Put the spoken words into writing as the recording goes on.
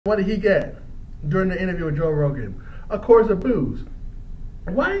What did he get during the interview with Joe Rogan? Of course, a booze.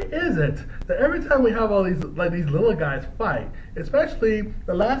 Why is it that every time we have all these these little guys fight, especially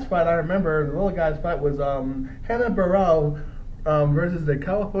the last fight I remember, the little guys fight was Hannah Burrell versus the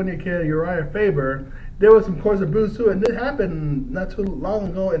California kid Uriah Faber. There was some course of booze too, and this happened not too long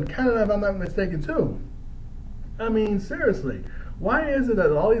ago in Canada, if I'm not mistaken too. I mean, seriously. Why is it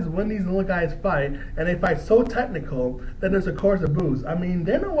that when these little guys fight, and they fight so technical, that there's a course of booze? I mean,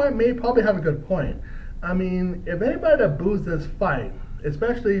 Dana White may probably have a good point. I mean, if anybody that boos this fight,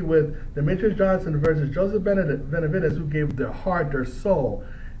 especially with Demetrious Johnson versus Joseph Benavidez, who gave their heart, their soul,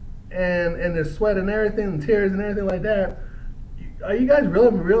 and their sweat and everything, and tears and everything like that, are you guys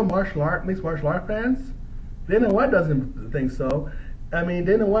real mixed martial art fans? Dana White doesn't think so. I mean,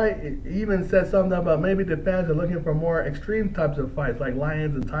 Dana White even said something about maybe the fans are looking for more extreme types of fights, like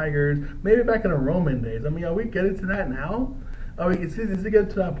lions and tigers, maybe back in the Roman days. I mean, are we getting to that now? Is it getting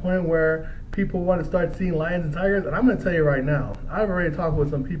to that point where people want to start seeing lions and tigers? And I'm going to tell you right now, I've already talked with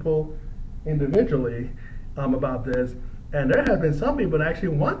some people individually about this, and there have been some people that actually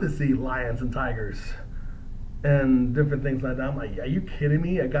want to see lions and tigers and different things like that. I'm like, are you kidding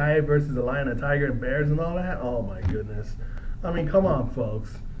me? A guy versus a lion and tiger and bears and all that? Oh my goodness. I mean, come on,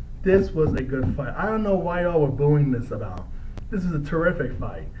 folks. This was a good fight. I don't know why y'all were booing this about. This is a terrific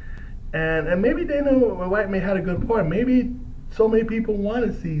fight. And maybe Dana White may have a good point. Maybe so many people want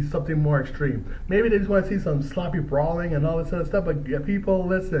to see something more extreme. Maybe they just want to see some sloppy brawling and all this other stuff. But people,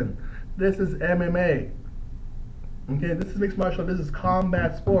 listen. This is MMA. Okay, this is mixed martial. This is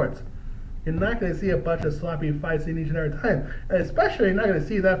combat sports. You're not going to see a bunch of sloppy fights in each and every time. And especially, you're not going to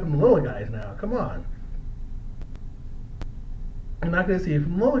see that from the little guys now. Come on. You're not going to see it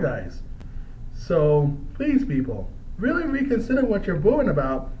from little guys. So, please, people, really reconsider what you're booing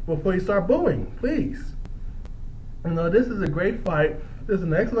about before you start booing. Please. You know, this is a great fight. This is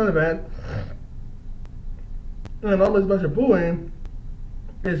an excellent event. And all this bunch of booing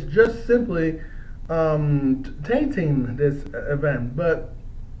is just simply tainting this event. But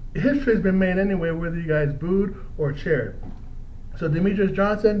history has been made anyway, whether you guys booed or cheered. So, Demetrious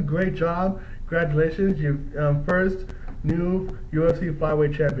Johnson, great job. Congratulations. You're first new UFC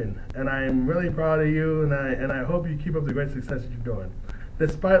flyweight champion, and I am really proud of you, and I hope you keep up the great success that you're doing.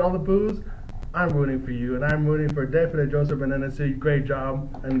 Despite all the boos, I'm rooting for you, and I'm rooting for definite Joseph Benavidez. Great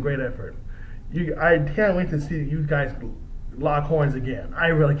job and great effort. I can't wait to see you guys lock horns again. I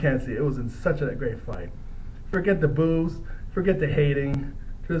really can't see it. It was such a great fight. Forget the boos, forget the hating,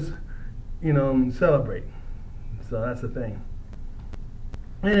 just celebrate. So that's the thing.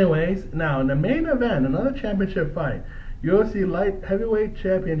 Anyways, now in the main event, another championship fight. UFC Light Heavyweight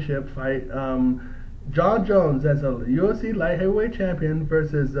Championship fight. John Jones as a UFC Light Heavyweight Champion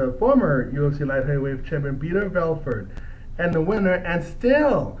versus the former UFC Light Heavyweight Champion Vitor Belford. And the winner, and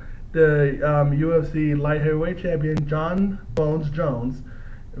still the UFC Light Heavyweight Champion John Bones Jones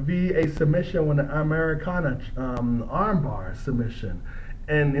via a submission with an Americana armbar submission.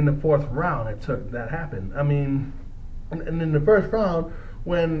 And in the fourth round, that happened. I mean, and in the first round,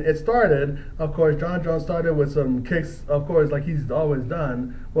 when it started, of course, John Jones started with some kicks, of course, like he's always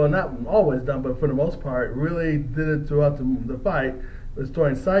done. Well, not always done, but for the most part, really did it throughout the fight. Was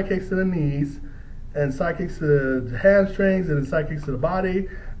throwing side kicks to the knees, and side kicks to the hamstrings, and then side kicks to the body.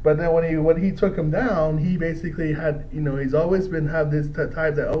 But then when he took him down, he basically had, he's always have this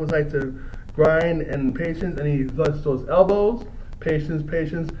type that always like to grind and patience, and he does those elbows, patience,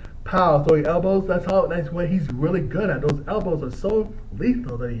 pow, throwing elbows. That's what he's really good at. Those elbows are so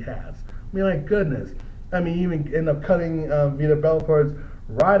lethal that he has. I mean, like, goodness. I mean, he even ended up cutting Vitor Belford's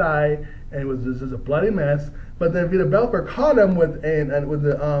right eye, and it was just a bloody mess. But then Vitor Belford caught him with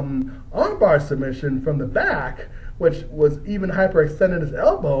the armbar submission from the back, which was even hyperextended his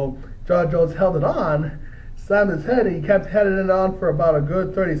elbow. John Jones held it on, slammed his head, and he kept heading it on for about a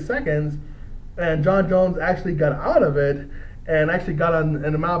good 30 seconds. And John Jones actually got out of it and actually got in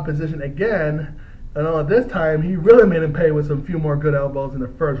a mount position again. And this time, he really made him pay with some few more good elbows in the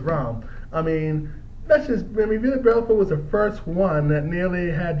first round. I mean, Vitor Belford was the first one that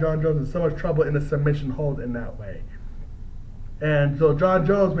nearly had John Jones in so much trouble in the submission hold in that way. And so John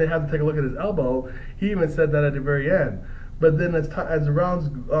Jones may have to take a look at his elbow. He even said that at the very end. But then as the rounds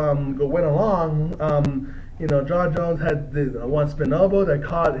went along, John Jones had the one spin elbow that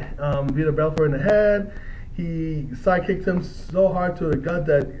caught Vitor Belford in the head. He sidekicked him so hard to the gut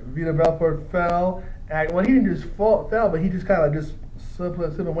that Vitor Belford fell. Well, he didn't just fell, but he just kind of just slipped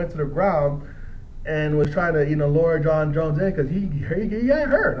and went to the ground and was trying to, lower John Jones in because he got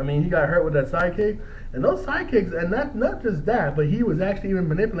hurt. I mean, he got hurt with that sidekick. And those sidekicks, and not just that, but he was actually even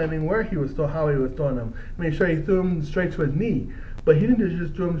manipulating how he was throwing them. I mean, sure, he threw him straight to his knee. But he didn't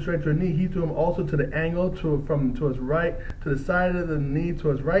just throw him straight to the knee. He threw him also to the angle, to his right, to the side of the knee, to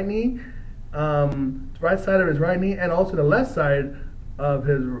his right knee, right side of his right knee, and also the left side of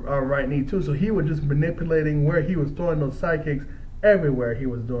his right knee too. So he was just manipulating where he was throwing those side kicks everywhere he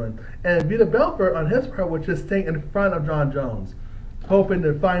was doing. And Vitor Belfort on his part was just staying in front of Jon Jones, hoping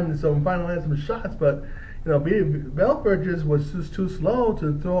to land some shots, but Belfort was just too slow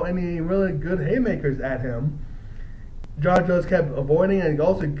to throw any really good haymakers at him. Jon Jones kept avoiding and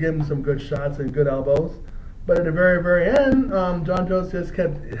also giving some good shots and good elbows. But at the very, very end, Jon Jones just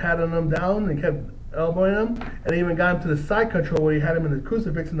kept having him down and kept elbowing him, and even got him to the side control where he had him in the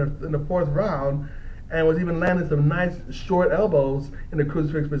crucifix in the fourth round, and was even landing some nice short elbows in the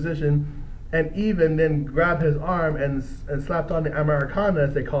crucifix position, and even then grabbed his arm and slapped on the Americana,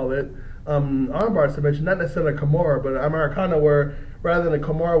 as they call it, armbar submission, not necessarily a Kimura, but an Americana where rather than a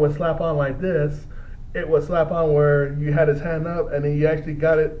Kimura would slap on like this, it would slap on where you had his hand up and then you actually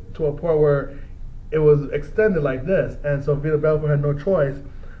got it to a point where it was extended like this. And so Vitor Belfort had no choice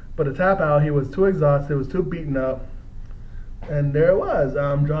but to tap out. He was too exhausted, he was too beaten up. And there it was.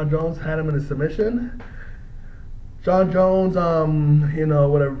 Jon Jones had him in a submission. Jon Jones,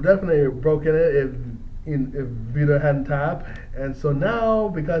 would have definitely broken it if Vitor hadn't tapped. And so now,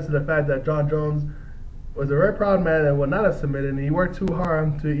 because of the fact that Jon Jones was a very proud man and would not have submitted, and he worked too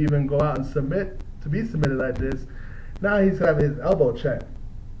hard to even go out and to be submitted like this, now he's going to have his elbow checked.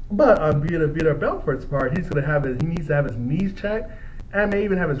 But on Vitor Belfort's part, he needs to have his knees checked and may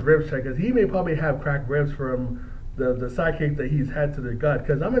even have his ribs checked, because he may probably have cracked ribs from the side kick that he's had to the gut.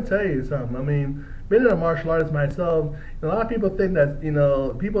 Because I'm going to tell you something. I mean, being a martial artist myself, a lot of people think that,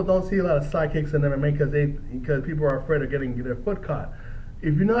 people don't see a lot of side kicks in MMA because people are afraid of getting their foot caught.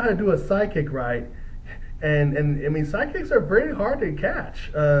 If you know how to do a side kick right, and I mean, side kicks are very hard to catch,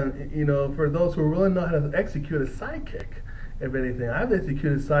 for those who really know how to execute a side kick, if anything. I've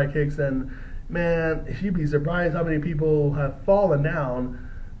executed side kicks, and man, you'd be surprised how many people have fallen down,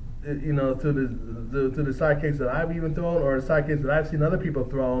 to the side kicks that I've even thrown, or the side kicks that I've seen other people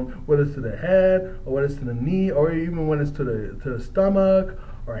thrown, whether it's to the head, or whether it's to the knee, or even when it's to the stomach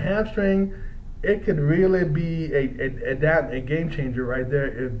or hamstring. It could really be a game changer right there.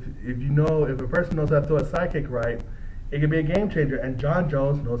 If a person knows how to throw a side kick right, it could be a game changer. And Jon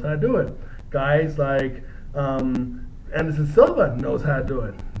Jones knows how to do it. Guys like Anderson Silva knows how to do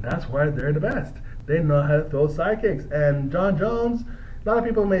it. That's why they're the best. They know how to throw side kicks. And Jon Jones, a lot of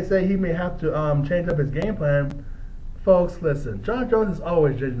people may say he may have to change up his game plan. Folks, listen, Jon Jones is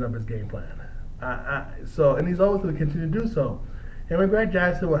always changing up his game plan. And he's always going to continue to do so. Him and Greg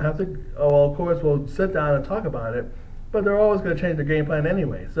Jackson will have to, of course, we'll sit down and talk about it, but they're always going to change their game plan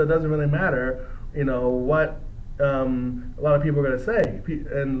anyway. So it doesn't really matter, what a lot of people are going to say.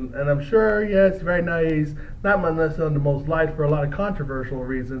 And I'm sure, yes, right now he's not necessarily the most liked for a lot of controversial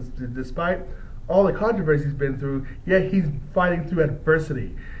reasons, despite all the controversy he's been through, yet he's fighting through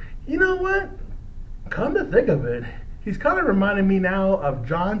adversity. You know what? Come to think of it, he's kind of reminding me now of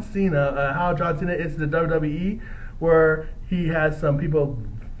John Cena, how John Cena is to the WWE, where he has some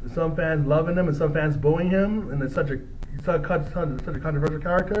fans loving him and some fans booing him, and it's such a controversial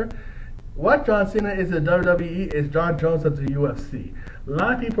character. What John Cena is to the WWE is Jon Jones to the UFC. A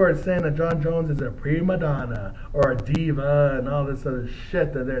lot of people are saying that Jon Jones is a prima donna or a diva and all this other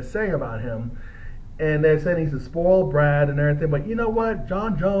shit that they're saying about him. And they're saying he's a spoiled brat and everything. But you know what?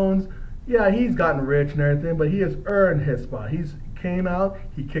 Jon Jones, yeah, he's gotten rich and everything, but he has earned his spot. He's came out,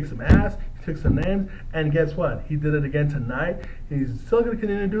 he kicked some ass, he took some names, and guess what? He did it again tonight. He's still going to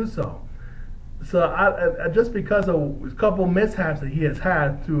continue to do so. So I just because of a couple mishaps that he has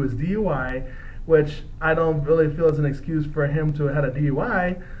had through his DUI, which I don't really feel is an excuse for him to have had a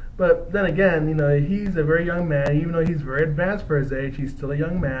DUI, but then again, he's a very young man. Even though he's very advanced for his age, he's still a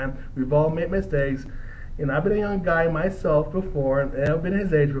young man. We've all made mistakes. I've been a young guy myself before, and I've been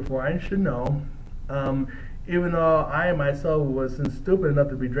his age before. I should know. Even though I myself wasn't stupid enough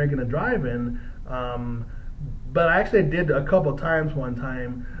to be drinking and driving, but I actually did a couple times one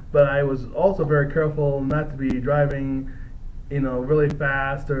time, but I was also very careful not to be driving, really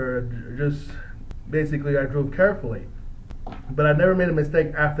fast, or just basically I drove carefully. But I never made a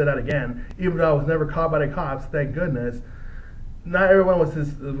mistake after that again, even though I was never caught by the cops, thank goodness. Not everyone was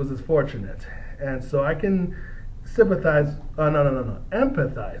as fortunate. And so I can sympathize,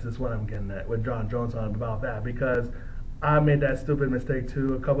 empathize is what I'm getting at with Jon Jones on about that, because I made that stupid mistake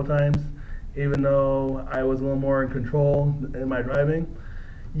too a couple times, even though I was a little more in control in my driving.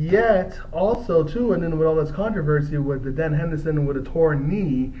 Yet, also too, and then with all this controversy with the Dan Henderson with a torn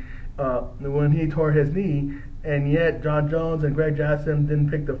knee, when he tore his knee, and yet Jon Jones and Greg Jackson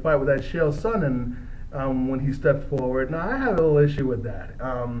didn't pick the fight with that Chael Sonnen when he stepped forward. Now, I have a little issue with that.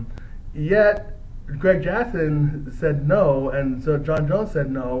 Yet, Greg Jackson said no, and so Jon Jones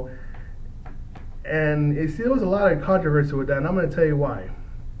said no. And you see, there was a lot of controversy with that, and I'm going to tell you why.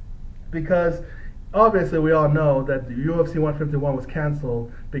 Because obviously we all know that the UFC 151 was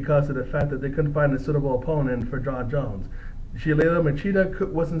canceled because of the fact that they couldn't find a suitable opponent for Jon Jones. Shilelo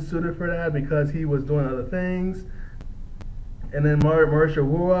Machida wasn't suited for that because he was doing other things. And then Mauricio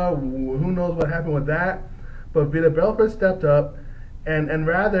Rua, who knows what happened with that. But Vitor Belford stepped up, and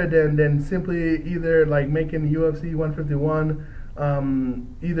rather than simply either like making the UFC 151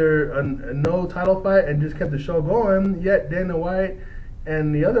 either a no title fight and just kept the show going, yet Dana White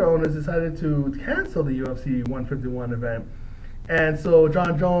and the other owners decided to cancel the UFC 151 event. And so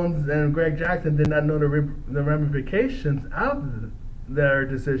Jon Jones and Greg Jackson did not know the ramifications of their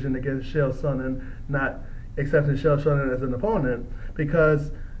decision against Chael Sonnen, not accepting Chael Sonnen as an opponent,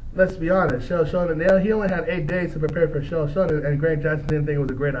 because let's be honest, Chael Sonnen, he only had 8 days to prepare for Chael Sonnen, and Greg Jackson didn't think it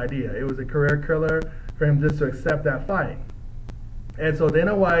was a great idea. It was a career killer for him just to accept that fight. And so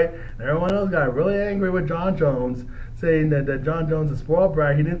Dana White and everyone else got really angry with Jon Jones, saying that Jon Jones is a spoiled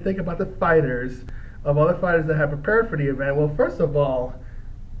brat. He didn't think about the fighters, of all the fighters that had prepared for the event. Well, first of all,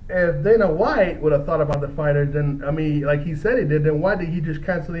 if Dana White would have thought about the fighters, then, I mean, like he said he did, then why did he just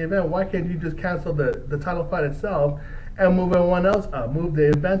cancel the event? Why can't you just cancel the title fight itself and move everyone else up, move the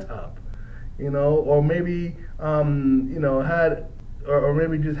event up? You know, or maybe, you know, or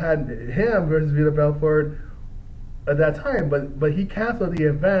maybe just had him versus Vitor Belfort at that time, but he canceled the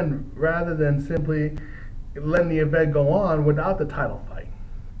event rather than simply letting the event go on without the title fight.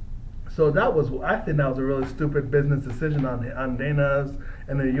 So I think that was a really stupid business decision on Dana's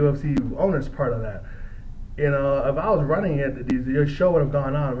and the UFC owners' part of that. You know, if I was running it, your show would have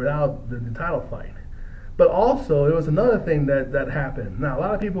gone on without the title fight. But also, there was another thing that happened. Now, a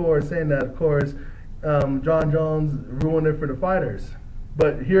lot of people were saying that, of course, Jon Jones ruined it for the fighters.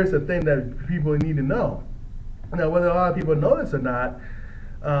 But here's the thing that people need to know. Now, whether a lot of people know this or not,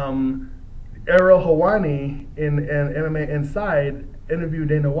 Ariel Helwani in MMA Inside interviewed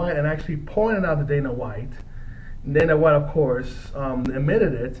Dana White and actually pointed out to Dana White. Dana White, of course,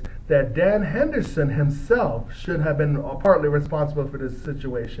 admitted it, that Dan Henderson himself should have been partly responsible for this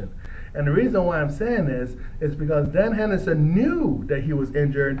situation. And the reason why I'm saying this is because Dan Henderson knew that he was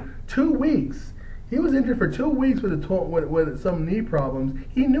injured 2 weeks. He was injured for 2 weeks with some knee problems.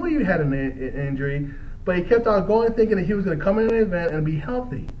 He knew he had an injury, but he kept on going thinking that he was going to come in an event and be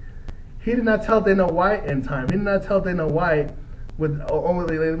healthy. He did not tell Dana White in time. He did not tell Dana White in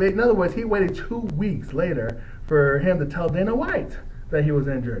other words, he waited 2 weeks later for him to tell Dana White that he was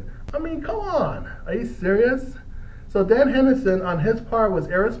injured. I mean, come on. Are you serious? So Dan Henderson, on his part, was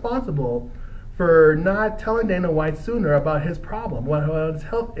irresponsible for not telling Dana White sooner about his problem, his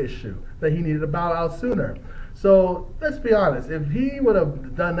health issue, that he needed to bow out sooner. So let's be honest. If he would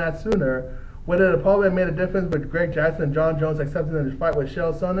have done that sooner, would it have probably made a difference with Greg Jackson and Jon Jones accepting the fight with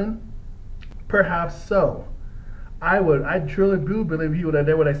Chael Sonnen? Perhaps so. I truly do believe they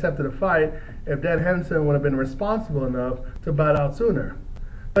would have accepted the fight if Dan Henderson would have been responsible enough to bow out sooner.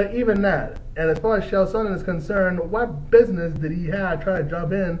 But even that, and as far as Chael Sonnen is concerned, what business did he have trying to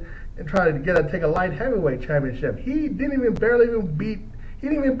jump in and try to take a light heavyweight championship? He didn't even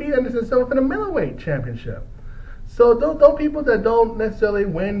beat Anderson Silva for the middleweight championship. So don't people that don't necessarily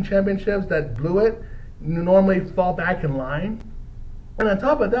win championships that blew it normally fall back in line? And on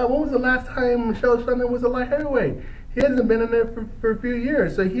top of that, when was the last time Chael Sonnen was a light heavyweight? He hasn't been in there for a few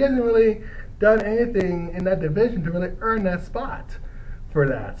years, so he hasn't really done anything in that division to really earn that spot for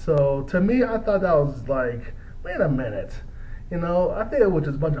that. So to me, I thought that was like, wait a minute. You know, I think it was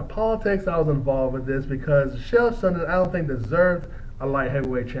just a bunch of politics I was involved with this, because Chael Sonnen, I don't think, deserved a light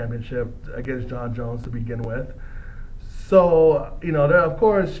heavyweight championship against Jon Jones to begin with. So, you know, of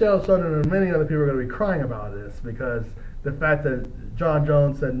course, Chael Sonnen and many other people are going to be crying about this, because the fact that Jon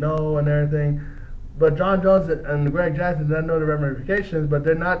Jones said no and everything. But Jon Jones and Greg Jackson didn't know the ramifications, but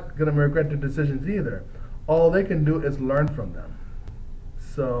they're not going to regret their decisions either. All they can do is learn from them.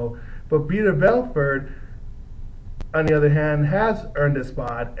 So, but Vitor Belfort, on the other hand, has earned a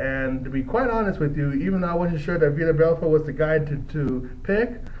spot. And to be quite honest with you, even though I wasn't sure that Vitor Belfort was the guy to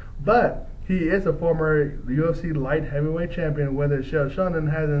pick, but he is a former UFC light heavyweight champion, whether Chael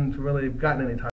Sonnen hasn't really gotten any time.